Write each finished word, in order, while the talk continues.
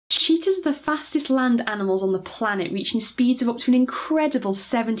Cheetahs are the fastest land animals on the planet, reaching speeds of up to an incredible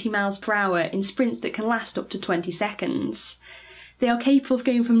 70 miles per hour in sprints that can last up to 20 seconds. They are capable of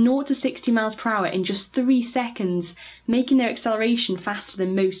going from 0 to 60 miles per hour in just 3 seconds, making their acceleration faster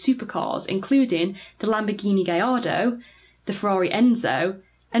than most supercars, including the Lamborghini Gallardo, the Ferrari Enzo,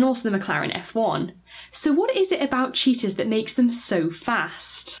 and also the McLaren F1. So what is it about cheetahs that makes them so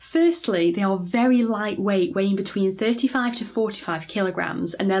fast? Firstly, they are very lightweight, weighing between 35 to 45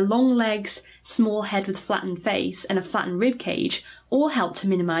 kilograms, and their long legs, small head with flattened face, and a flattened rib cage all help to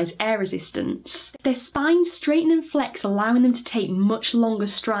minimise air resistance. Their spines straighten and flex, allowing them to take much longer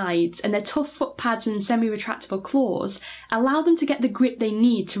strides, and their tough foot pads and semi-retractable claws allow them to get the grip they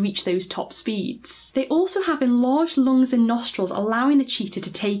need to reach those top speeds. They also have enlarged lungs and nostrils, allowing the cheetah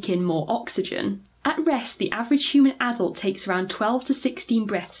to take in more oxygen. At rest, the average human adult takes around 12 to 16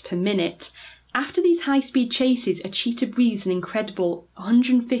 breaths per minute. After these high-speed chases, a cheetah breathes an incredible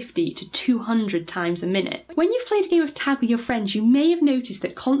 150 to 200 times a minute. When you've played a game of tag with your friends, you may have noticed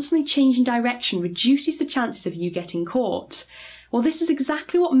that constantly changing direction reduces the chances of you getting caught. Well, this is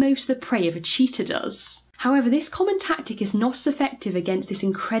exactly what most of the prey of a cheetah does. However, this common tactic is not as effective against this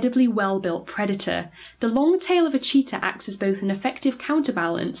incredibly well-built predator. The long tail of a cheetah acts as both an effective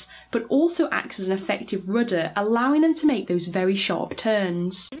counterbalance, but also acts as an effective rudder, allowing them to make those very sharp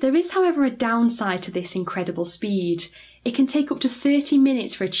turns. There is, however, a downside to this incredible speed. It can take up to 30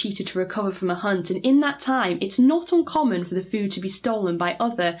 minutes for a cheetah to recover from a hunt, and in that time, it's not uncommon for the food to be stolen by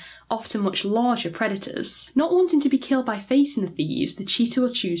other, often much larger predators. Not wanting to be killed by facing the thieves, the cheetah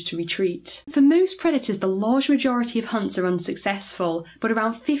will choose to retreat. For most predators, the large majority of hunts are unsuccessful, but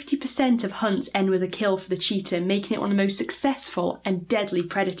around 50% of hunts end with a kill for the cheetah, making it one of the most successful and deadly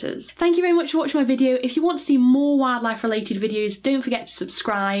predators. Thank you very much for watching my video. If you want to see more wildlife related videos, don't forget to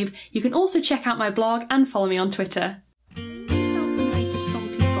subscribe. You can also check out my blog and follow me on Twitter.